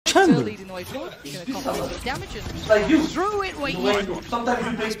defender. Like you. Through it, wait. Sometimes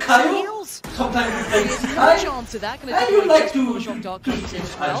you play Kyle, sometimes you play Sky, and you like to...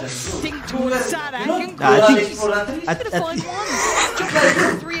 Think towards Saadhak and I think he's gonna find one. Just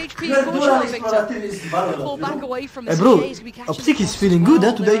 3 HP Scorch Victor. Pull back away from the bro, CAs, we catch OpTic him is feeling good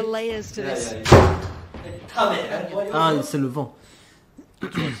well. today. There are layers to this. Ah, c'est le vent.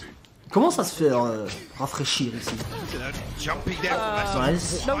 Comment ça se fait rafraîchir ici?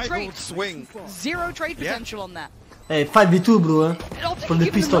 Nice. No trade. Zero trade potential on that. Hey, 5v2 bro, hein. Pour le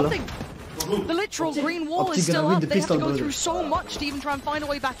pistol. The literal green wall is still up. They have to go through so much to even try and find a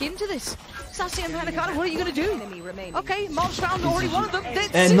way back into this. Sacy and pANcada, what are you going to do? Okay, Marved found already one of them.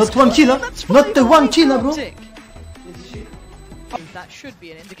 Hey, not one kill, huh? Not the one kill, bro. That should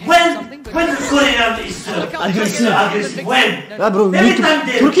be an indication of something. When Korean is aggressive, when? Ah bro, you need to...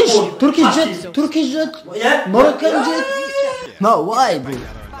 Turkish jet, Yeah? Moroccan jet. No, why bro?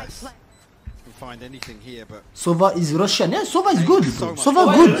 Find anything here, but Sova is Russian. Yeah, Sova is good, bro.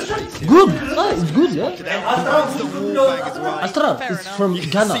 Sova good. Good. Ah, it's good, yeah. Astra is from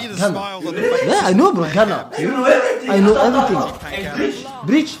Ghana. Yeah, I know, bro. Ghana. I know everything.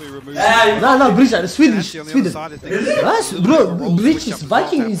 Breach. No, Breach. Swedish. Sweden. Yes, bro. Breach is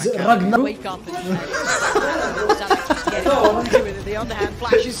Viking. Is Ragnar. Wake up. The underhand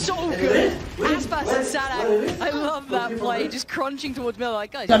flash is so good. Aspas and Saadhak. I love that play. Just crunching towards middle.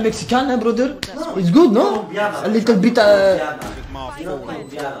 Like, guys. Yeah, Mexican, eh, brother. It's good, no? A little bit.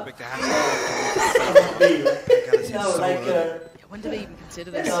 When do they even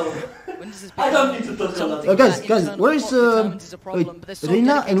consider this? When does this I don't need to talk about Guys, where is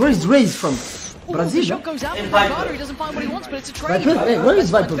Reina and where is Raze from? Brazil. Shot goes out with Viper. He doesn't find what he wants, but it's a trade. Viper? Hey, where is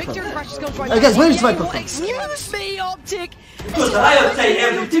Viper from? Victor crashes goes right Guys, where is back. Viper from? Excuse me, OpTic. Because I say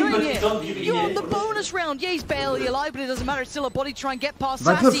everything, but you don't give You're on me the bonus round. Yeah, he's barely alive, but it doesn't matter. It's still a body to try and get past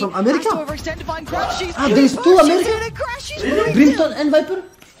Viper Sacy. from America? Has to overextend to find crashies. Ah, there's two American? Crashies. Brimton and Viper?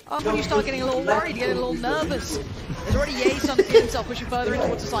 Oh, when you start getting a little worried, getting a little nervous. There's already Ye starting to feel himself pushing further in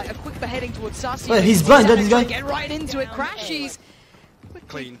towards the site. A quick beheading towards Sacy. Well, he's blind, that guy. Get right into it. Crashies.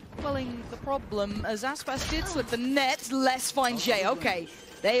 clean. Quelling the problem as Aspas did slip the net. Less finds Jay. Okay,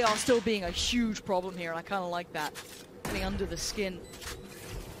 they are still being a huge problem here, and I kind of like that. Getting under the skin.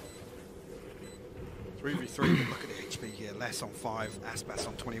 3v3, but look at the HP here. Less on 5, Aspas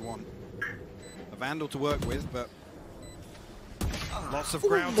on 21. A Vandal to work with, but lots of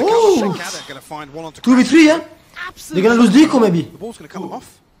ground to cover. pANcada going to find one onto 2v3, yeah? Absolutely. They're gonna lose the eco, maybe. The ball's going to come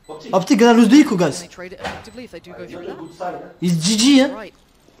off. OpTic gonna lose the eco, guys. They trade it effectively if they do go through that. It's GG, yeah? Right.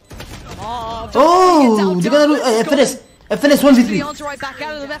 Oh, they're gonna lose. FNS. FNS 1v3. The answer right back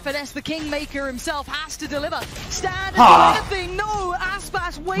out of the FNS. The Kingmaker himself has to deliver. Stand and do anything. No,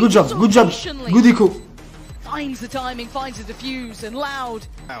 Aspas waits. Good job, so good job. patiently. Good eco. Finds the timing, finds the diffuse, and Loud.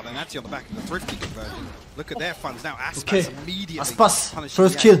 Wow, then actually on the back of the Thrifty conversion. Look at their funds now. Aspas Okay. immediately. Aspas, punishing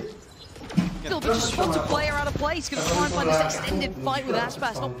first the kill. But just wants a player out of place. Going to try and find this extended fight with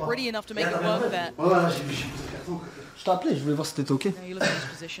Aspas. Not pretty enough to make it work there. Je t'ai appelé, je voulais voir si t'étais ok. Now you look at his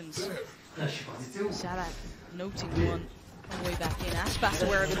positions. Saadhak noting one on the way back in. Aspas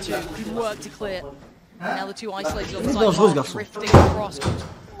aware of it too. Good work to clear. Now the two isolated on the side. Marv drifting across.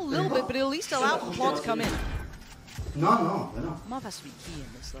 A little bit, but he'll at least allow the plot to come in. No. Marv has to be key in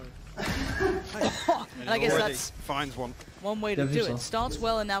this though. And I guess that's finds one way to do it. Starts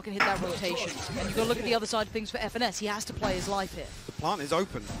well and now can hit that rotation. And you've got to look at the other side of things for FNS. He has to play his life here. The plant is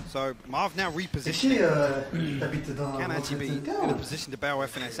open, so Marv now repositioning. Can actually be in a position to bail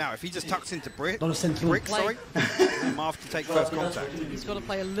FNS out. If he just tucks into brick, sorry, Marv can take first contact. He's got to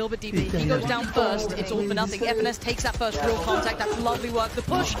play a little bit deeper. If he goes down first, it's all for nothing. FNS takes that first real contact. That's lovely work. The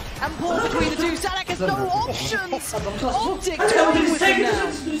push and pull between the two. Saadhak has no options. OpTic toying with him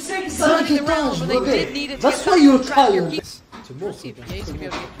now. Turning the round, but they did need it to That's get why back you're on track. tired.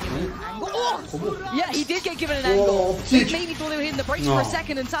 Yeah, he did get given an angle. He maybe thought they were hitting the brakes for a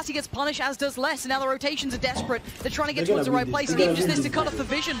second, and Sacy gets punished, as does Less. And now the rotations are desperate. They're trying to get towards the right place, and even just this to cut off the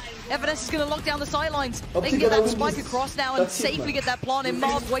vision. FNS is going to lock down the sidelines. They can get that spike across now and safely get that plant in.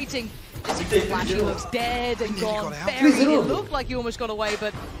 Marv waiting. Just Flash, he looks dead and gone. Barely. It looked like he almost got away,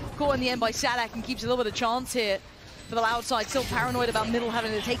 but caught in the end by Saadhak and keeps a little bit of chance here. For the Loud side, still paranoid about middle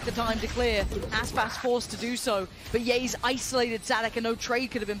having to take the time to clear. Aspas forced to do so, but Ye's isolated Saadhak and no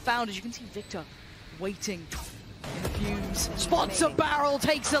trade could have been found. As you can see, Victor waiting in the fumes. Spots a barrel,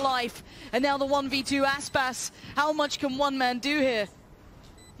 takes a life, and now the 1v2 Aspas. How much can one man do here?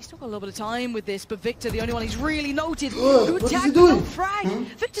 He's still got a little bit of time with this, but Victor, the only one he's really noted. Good tag, no frag.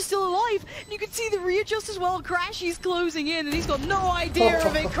 Victor's still alive, and you can see the readjust as well. Crashies closing in, and he's got no idea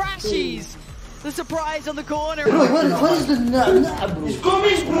of it. Crashies. The surprise on the corner. Bro, what is the bro? It's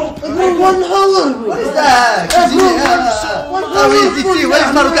coming, bro. Bro, 1 hour, bro. What is that? VCT, where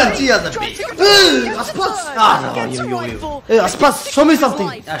is Marved? Aspas! Aspas, show me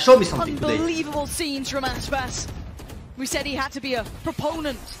something. Show me something today. Unbelievable scenes from Aspas. We said he had to be a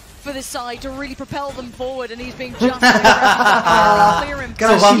proponent for this side to really propel them forward, and he's being just clear him.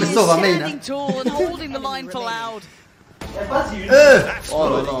 He's standing tall and holding the line for Loud.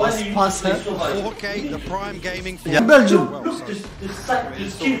 Aspas, 4K, the prime gaming for Belgium. do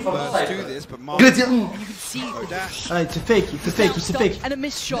this, but Marv Good. You can see dash. It's a fake, it's a fake, it's a fake. and a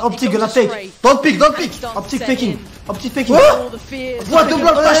missed shot. OpTic gonna fake. Don't pick, don't pick. OpTic faking. OpTic faking. All the fears. What? Don't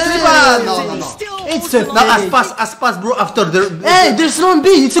block flash. No. It's a Now Aspas, bro. After the. Hey, there's no B.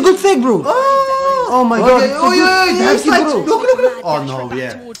 It's a good fake, bro. Oh my god. Oh yeah, They have bro. bro. Oh no,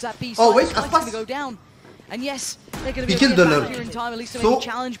 yeah. Oh wait, Aspas Aspas. going to go down. And yes, they're going to be He killed able the to lurk. get back here in time, at least to So, make a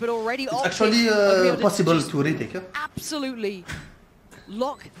challenge, but already It's OpTic actually are gonna be able to possible just to retake. absolutely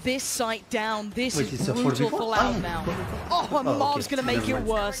lock this site down. This Wait, is it's a brutal 4v4? for Loud now. Oh, and Marv's okay. going to make it Never mind.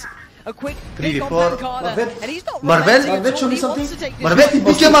 worse. A quick 3v4. pick on pANcada, Marved. and he's not Marved? relenting at Marved, all. show me He wants something. to take this Marved, one.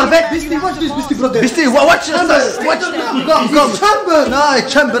 Bisty, Marved. Bisty, watch this, Bisty, brother. Bisty, watch this. Come. Chamber. No,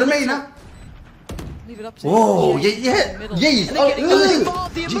 it's Chambermain, huh? Leave it up to Oh, him. yeah. Middle. Yes. And they're getting really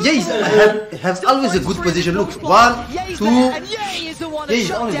involved. The Yes, immovable. have always a good Points position. through Look, the block. 1, Ye's 2. there, and Ye is the one Ye that is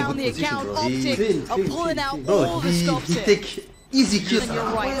shut always a down good the position, account. bro. He- OpTic are pulling out Bro, all the stops he here. take easy kills. And you're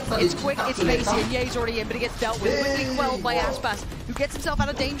right, it's quick, it's Sacy, and Ye's already in, but he gets dealt with. Quickly quelled by Aspas, who gets himself out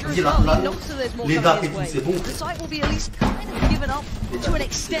of danger as well. He knows that there's more coming his way. The site will be at least kind of given up to an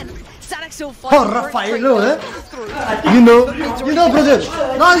extent. Saadhak still fighting. Oh, Raffaello, You know, brother.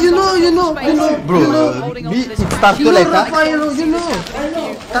 No, you know. Bro, It's Tartuleta. Raffaello, you know.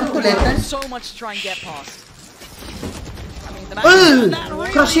 Tartuleta. so much to try and get past. I mean, the match that really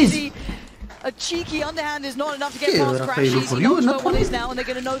crashies. easy. A cheeky underhand is not enough to get Okay, past Raffaello crashies. for He you, knows where not one for is me. now, and they're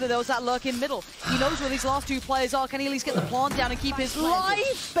going to know that there was that lurk in middle. He knows where these last two players are. Can he at least get the plant down and keep his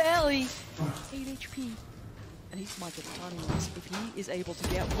life barely 8 HP? And he might get the timing on this if he is able to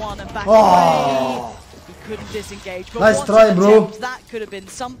get one and back away. He couldn't disengage. But Nice once try, an bro. attempt, that could have been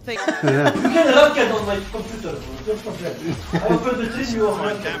something. You can look at on my computer, bro. Just forget. I opened the thing, you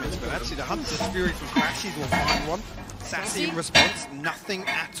Fine are damage, but actually the Hunter's Fury from crashies will find one. Sacy in response, nothing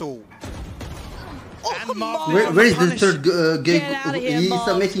at all. And Marv Where is the punished. third game? Get out of here, He's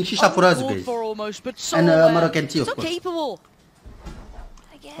Marv. making shisha for us, Uncalled guys. for almost, but so And aware. Moroccan tea, of So course. capable.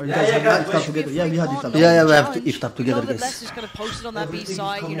 You guys have iftar together. Yeah, we had iftar. Yeah, we have to iftar together, You know that guys. Les is going to post it on that B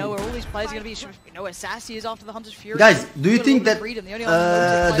side. You know where all these players are going to be. You know where Sacy is after the Hunter's Fury. Guys, do you Got a think lot that of freedom. The only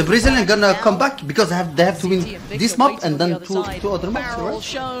other the Brazilian players gonna now, come back because they have to win VCT and Victor this map waiting and on the then other two side. other maps, Barrel right?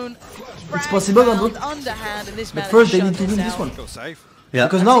 shown. It's possible, Round bro. underhand, and this But man first has they need to shut win this this down. one. Feel safe. Yeah.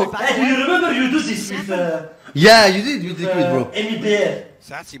 Because now, Hey, do you remember you do this with Yeah, you did it, bro. MEBR?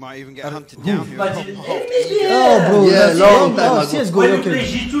 Sacy might even get hunted down here. Imagine oh bro, Yeah, that's long time ago. CS:GO, when you okay. play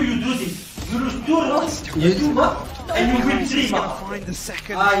G2, you do this. You lose 2 rounds, 2 maps, and you win 3 maps. Find the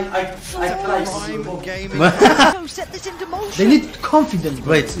second I tried prime to gaming. So set this into motion. They need confidence,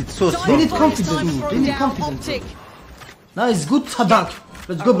 bro. Wait, it's so They strong. need confidence. They need confidence. Now it's good, Saadhak.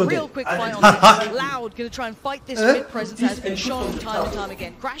 Let's go, A real brother. quick fight on this. Loud going to try and fight this mid presence has been shown time and time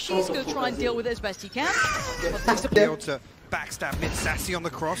again. Crashies going to try and deal with it as best he can. But that's Be able to backstab mid Sacy on the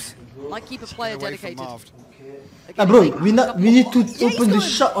cross. like keep a player Away from dedicated. Marved. Bro, we need to open the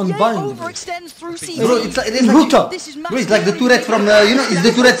shot on bind. Overextends through CT. Bro, it's like, In hookah. This is Bro, it's like the turret from it's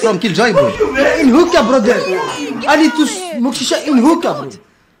the turret from Killjoy, bro. In hookah, brother. I need to smoke shisha in hookah,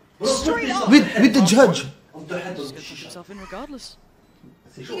 bro. Straight up. With the judge. on the head of He's gonna put himself in regardless.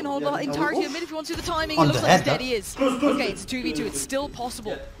 He Sure. can hold the entirety of mid if he wants to. The timing, On it looks the like head, steady is. Okay, it's 2v2, it's still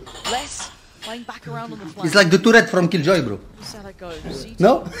possible. Less playing back around on the flank. It's like the turret from Killjoy, bro. That's how that goes. CT,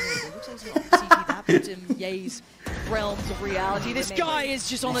 No? looks like it's not CT, that puts him Ye's realms of reality. This guy is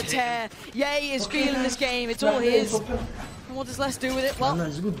just on a tear. Ye is feeling this game, it's all his. And what does Les do with it? Well, No,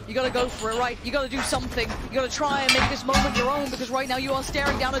 it's good. you gotta go for it, right? You gotta do something. You gotta try and make this moment your own, because right now you are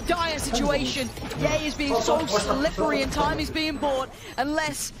staring down a dire situation. Ye is being so slippery and time is being bought, and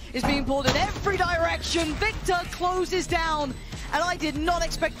Les is being pulled in every direction. Victor closes down, and I did not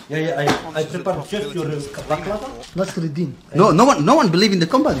expect. I prepared just your baklava. Nasr Eddin. No one believe in the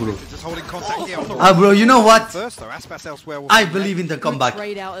comeback, bro. Just holding contact here on the Ah, bro, you know what? first though. Aspas elsewhere will I believe in the comeback.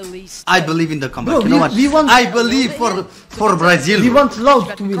 Trade out at least. I believe in the comeback. Bro, You know what? we want- I believe for Brazil. We want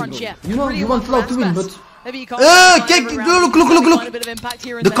Loud to win, Crunch, bro. yeah. You know, Really you want Loud to win, Aspas. but Maybe you can't Look,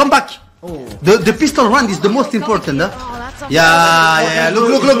 look, The comeback. The pistol run is the most important, huh? Yeah.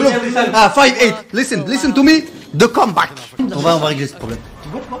 Look. Ah, 5-8. Listen to me. The comeback. On va régler ce problème.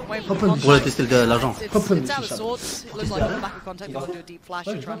 Pour tester l'agent.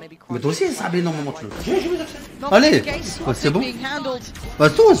 Mais toi aussi, ça a énormément de choses. Allez, c'est bon. Bah,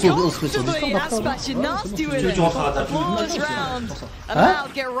 tout, on se met sur Discord. Tu rentres à ta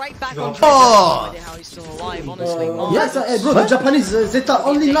Oh! Yes, bro, the Japanese, Zeta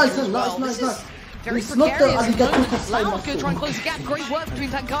only nice. It's not alligator style. Going to try and close the gap. Great work between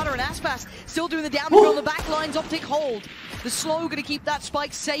pANcada and aspas. Still doing the damage on the back lines. OpTic hold. The slow going to keep that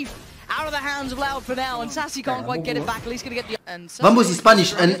spike safe out of the hands of Loud for now. And Sacy can't quite get it back. At least going to get the. And Vamos is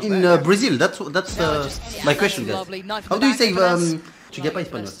Spanish and in Brazil. That's my question, guys. How do you say tu gagnes pas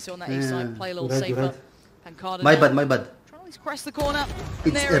espagnol? Play a little safer. My bad. Press the corner.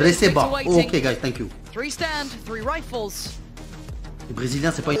 It's Receba. Okay, guys, thank you. 3 stand, 3 rifles. Les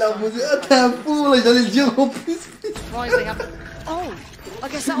Brésiliens, c'est pas. T'es un fou, j'allais le dire en plus. Oh, I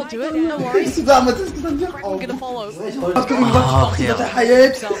guess that'll do it. No worries. Tu dois arrêter ce que tu vas dire. I'm gonna follow. Parce que il va tuer ta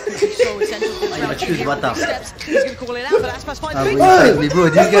Hayek. Il va tuer ce bâtard. He's gonna call it out, but aspas finds Hey, bro,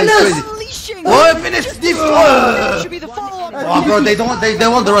 this guy is crazy. Oh, finish this. Should be the follow-up. Oh, bro, they want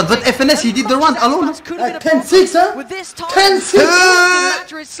the run, but FNS he did the run alone. 10-6, huh? With this time, 10-6. the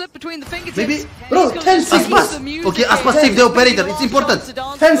match slipped between the fingertips. Maybe. Bro, 10-6. Aspas. Okay, Aspas save the operator. It's important.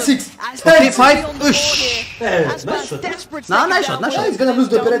 10-6. Okay, 5. Ush. No, nice shot. He's gonna lose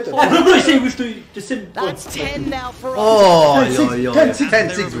the operator. Bro, essaye, je te sais. That's 10 now for Oh,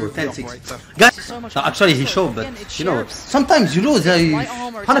 10-6, bro, 10-6. Guys, actually he showed, but you know, sometimes you lose.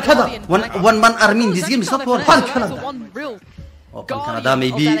 pANcada. One man army in this game is not one. pANcada. Oh, pANcada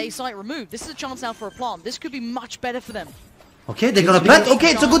maybe. This is a chance now for a plant. This could be much better for them. Okay, they're gonna plant.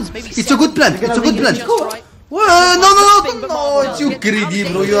 Okay, it's a good plan. It's a good plan. No, it's you greedy,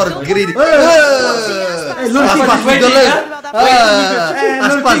 bro. You are greedy. Aspas with the leg.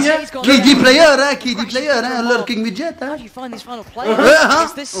 Aspas, KD player, lurking with Jet. How do you find these final players?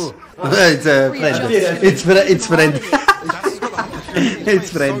 It's a friend. It's friend. It's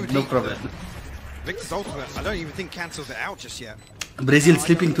friend. No problem. Victor's ultimate, I don't even think cancels it out just yet. Brazil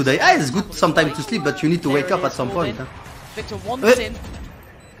sleeping today. It's good sometimes to sleep, but you need to wake up at some point. Victor wants in.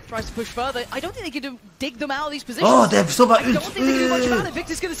 Tries to push further. I don't think they can dig them out of these positions. Oh, they have so much. I don't think they can do much about it.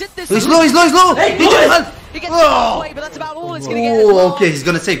 Victor's going to sit this. He's low. Hey, He gets away, but that's about all it's going to get. Oh, okay, he's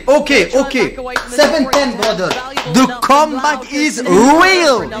gonna save. Okay. 7-10, brother. The comeback is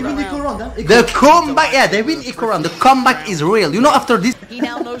real. The comeback, yeah, they win equal round. The comeback is real. You know, after this. He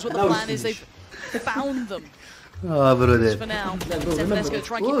now knows what the plan is. They've found them. Oh, brother. For now, let's go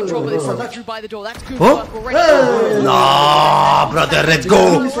try and keep control, but they're through by the door. That's good work already. No, brother, let's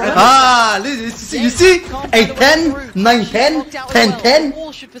go. You see? 8-10, 9-10, 10-10,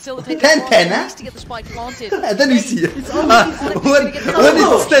 10-10, huh? And then you see it. When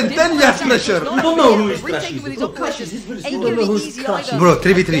it's 10-10, you have pressure. I don't know who is crashies. Bro,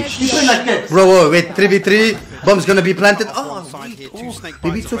 3v3. Bro, wait, 3v3. Bomb's gonna be planted. Oh,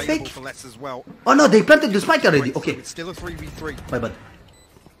 maybe it's so fake. Oh no, they planted the spike already. Okay. It's still a 3v3. My bad.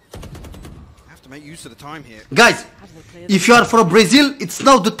 Have to make use of the time here. Guys, if you are from Brazil, it's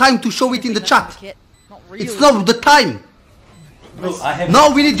now the time to show it in the chat. It's now the time. Now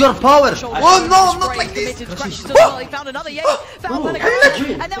we need your power. Oh no, not like this.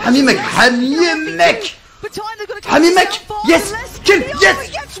 Hamimek. Hamimek. Yes. Kill. Yes.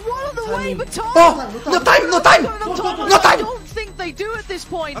 Oh, no time. I don't think they do at this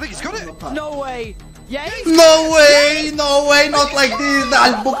point. I think he's got it. No way. Yeah. No way, not like this.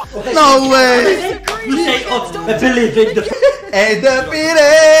 No way.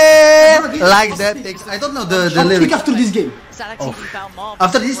 Like that. I don't know the lyrics. After this game.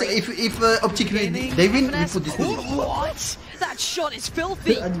 After this, if OpTic they win, we put this music. What? That shot is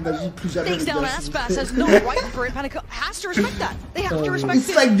filthy. Takes down aspas, has no right for it. pANcada has to respect that. They have to respect it.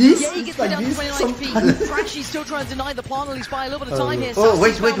 It's like this. Yeah, he gets down to 29 feet. crashies still trying to deny the plant, at least by a little bit of time here. Oh,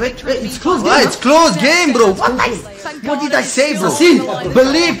 wait. It's close game. It's close game, bro. What did I say, bro? See,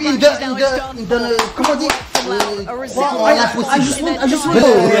 believe in the comment dire?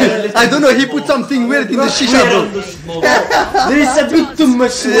 I don't know, he put something weird in the shisha, bro. There is a bit too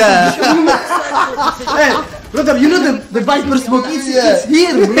much. Yeah. Hey, brother, you know the Viper smoke? It's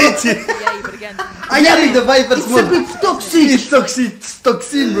here, bro. I am the Viper smoke. It's a bit toxic. It's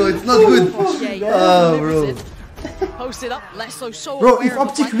toxin, bro. It's not good. Oh, bro. Post it up, less so bro, if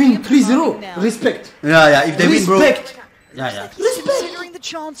OpTic win 3-0, respect. Yeah, if they win, bro. Respect. Yeah. Considering the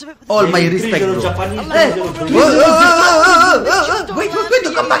chance of it. All my respect, bro. Wait,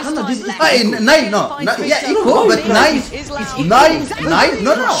 come back. 9, no. Yeah, equal, but 9.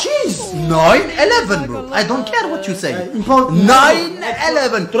 No. 9-11, bro. I don't care what you say.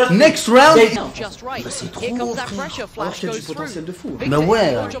 9-11. Next round. Just right. Here comes that pressure. Flash goes through. Mais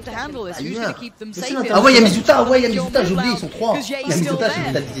ouais. Job to handle this. Who's going to keep them safe? Ah ouais, il y a Mizuta, j'ai oublié, ils sont 3. Il y a Mizuta, j'ai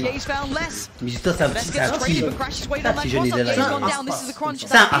oublié de dire. Mizuta, c'est un petit jeune, il est là.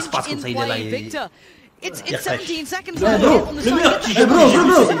 C'est un aspas comme ça, il est là. It's 17 seconds. Bro,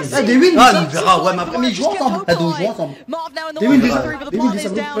 des wins. Ah, il verra, ouais, mais après, ils jouent ensemble. Ils jouent ensemble. Des wins,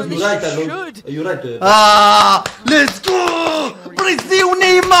 ah, let's go! Brazil,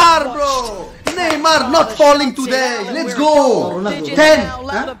 Neymar, bro! Neymar not falling today. Let's go. 10.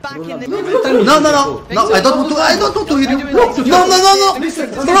 No, I don't want to hear you. No.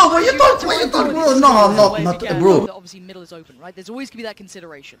 Bro, what you talk, bro? No, not bro. Obviously, middle is open, right? There's always going to be that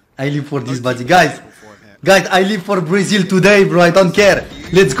consideration. I live for this body, guys. I live for Brazil today, bro. I don't care.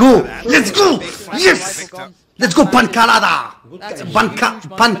 Let's go. Yes. Let's go, pANcada.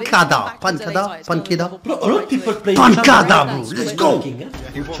 pANcada, bro. Let's go.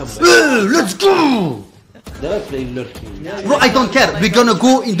 Let's go. Bro, I don't care. We're gonna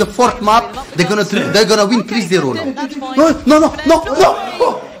go in the fourth map. They're gonna win 3-0 now. No.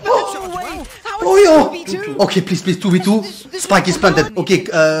 Oh, yo. Okay, please, 2v2. Spike is planted. Okay,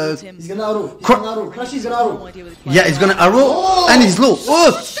 he's gonna arrow. Crashies gonna arrow. Yeah, he's gonna arrow and he's low.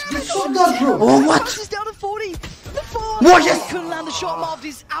 Oh, what? Oh, yes! Couldn't land the shot. Marved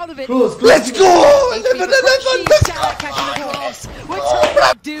is out of it. Let's go!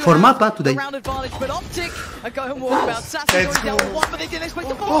 For map today. Round advantage, but OpTic are going walkabout. Sacy goes down with one, but they didn't expect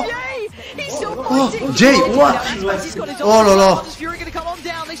the ball. Yay! He's still fighting. Jay, what? Oh, no. Fury gonna come on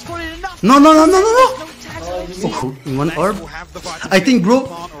down. They spotted enough. No. In one orb. I think, bro,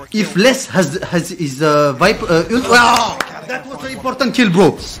 if Les has his Viper that was an important kill,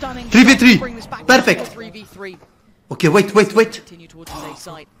 bro. 3v3. Perfect. Okay, wait.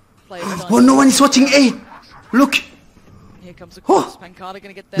 Oh, no one is watching A. Look. Here comes the cross. pANcada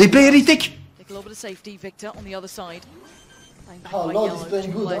gonna get there. They play retake. Take a little bit of safety. Victor on the other side. Lord is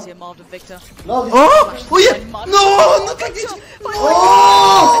playing good. Victor. Oh yeah. No, not like this.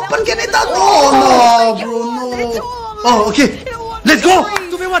 Oh, pANcada. No, bro, no. Oh, okay. Let's go.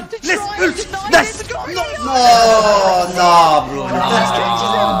 2v1. Let's ult. No, bro.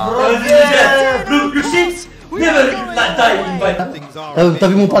 T'as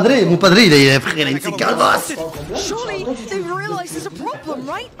vu mon padre, il a une calvasse.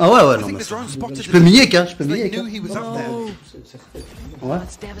 Ah ouais, non, mais je peux mier, hein, je peux mier. Ouais.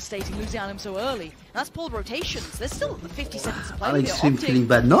 That's devastating, losing on him so early. That's pulled rotations. There's still 50 seconds to play. I seem feeling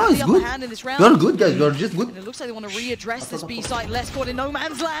bad. No, it's good. You're good, guys. You're just good. And it looks like they want to readdress this B site. Less caught in no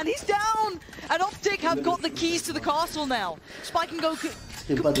man's land. He's down. And OpTic have got the keys to the castle now. Spike and go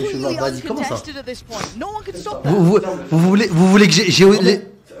completely uncontested at this point. No one can stop that. Vous voulez que j'ai les...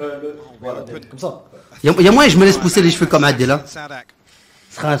 Comme ça. Y'a moyen que je me laisse pousser les cheveux comme Adé là.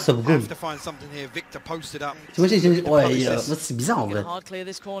 Ce sera un sauvegarde. Ouais, c'est bizarre en vrai.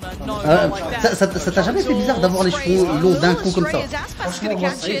 Ça t'a jamais fait bizarre d'avoir les cheveux longs d'un coup comme ça?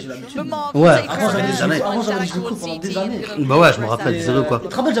 Ouais, avant j'avais les cheveux courts pendant des années. Bah ouais, je me rappelle, désolé quoi. Tu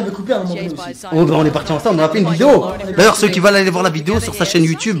te rappelles, j'avais coupé à un moment donné aussi. Oh bah on est partis ensemble, on a fait une vidéo. D'ailleurs ceux qui veulent aller voir la vidéo sur sa chaîne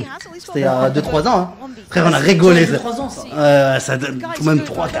YouTube, c'était il y a 2-3 ans. Hein. Frère, on a rigolé. Ça tout même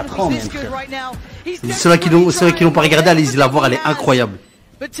 3-4 ans même frère. Ceux qui l'ont pas regardé, allez-y la voir, elle est incroyable.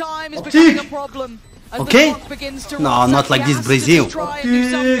 Okay? No, not like this, Brazil.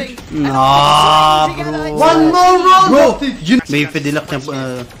 No, bro. One more round, bro. Mais il fait des leurs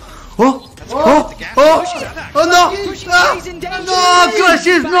Oh non! No,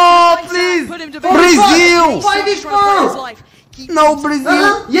 crashies, no, please! Brazil! No,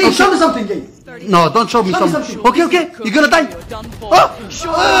 Brazil! Yeah, show me something, yeah. No, don't show me something. Okay, you're gonna die. Oh!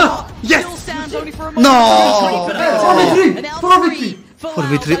 Yes! No!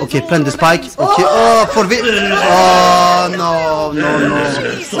 4v3, okay, plant the spike, okay, oh, 4v... Oh, no.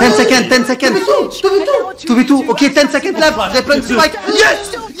 10 seconds. 2v2, okay, 10 seconds left, they plant the spike,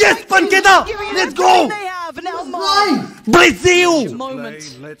 yes, pANcada, let's go! Brazil!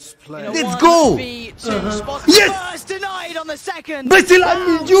 Let's go! Yes! Brazil, I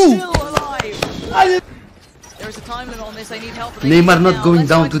need you! There's a time limit on this. They need help. Neymar not going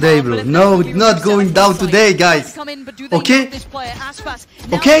down today, bro. No, not going down today, guys. Okay?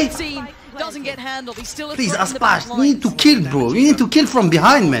 Okay? Please, aspas, you need to kill, bro. You need to kill from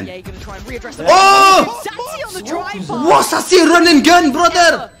behind, man. Oh! What's Sacy run and gun,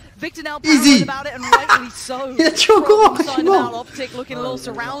 brother? Victor now Easy. about it, and rightly so. Il a tué encore, c'est mort. OpTic looking a little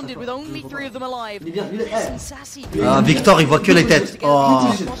surrounded with only 3 of them alive. Sacy. Ah, Victor, il voit que les têtes.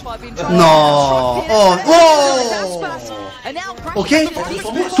 Oh. Non. Oh. Oh. Ok.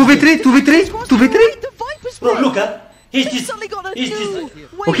 2v3, 2v3, 2v3. Bro, look, he's this.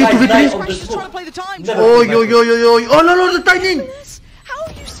 Ok, 2v3. Oh, yo, yo, yo, yo. Oh, no, no, the timing. How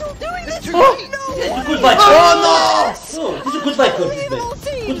are you still doing this? Oh. Good fight. Oh, no. No, this is a good fight,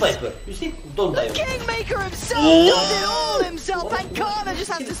 good fight. You see? Don't die. Kingmaker himself does it all himself. pANcada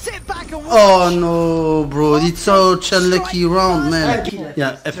just has to sit back and watch. Oh, no, bro. It's such a lucky round, man.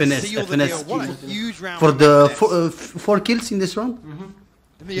 Yeah, FNS. For the 4 kills in this round.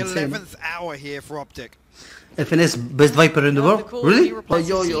 The 11th hour here for OpTic. FNS best Viper in the world? Really? Oh,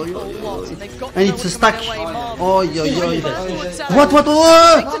 yo, yo, yo. And it's a stack. Oh, yo, yo. What?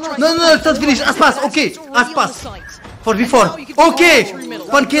 Oh! No, it's not finished. Aspas, okay. Aspas. 4v4. Okay.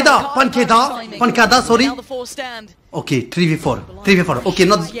 pANcada, sorry. Okay, 3v4. Okay,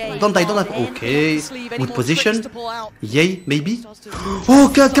 don't die. Okay. Good position. Yay, maybe.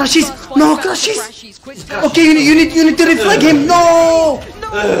 Oh, crashies. No, crashies. Okay, you need to reflag him. No,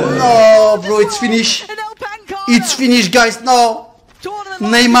 bro, it's finished. It's finished, guys. No.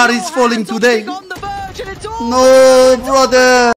 Neymar is falling today. No, brother.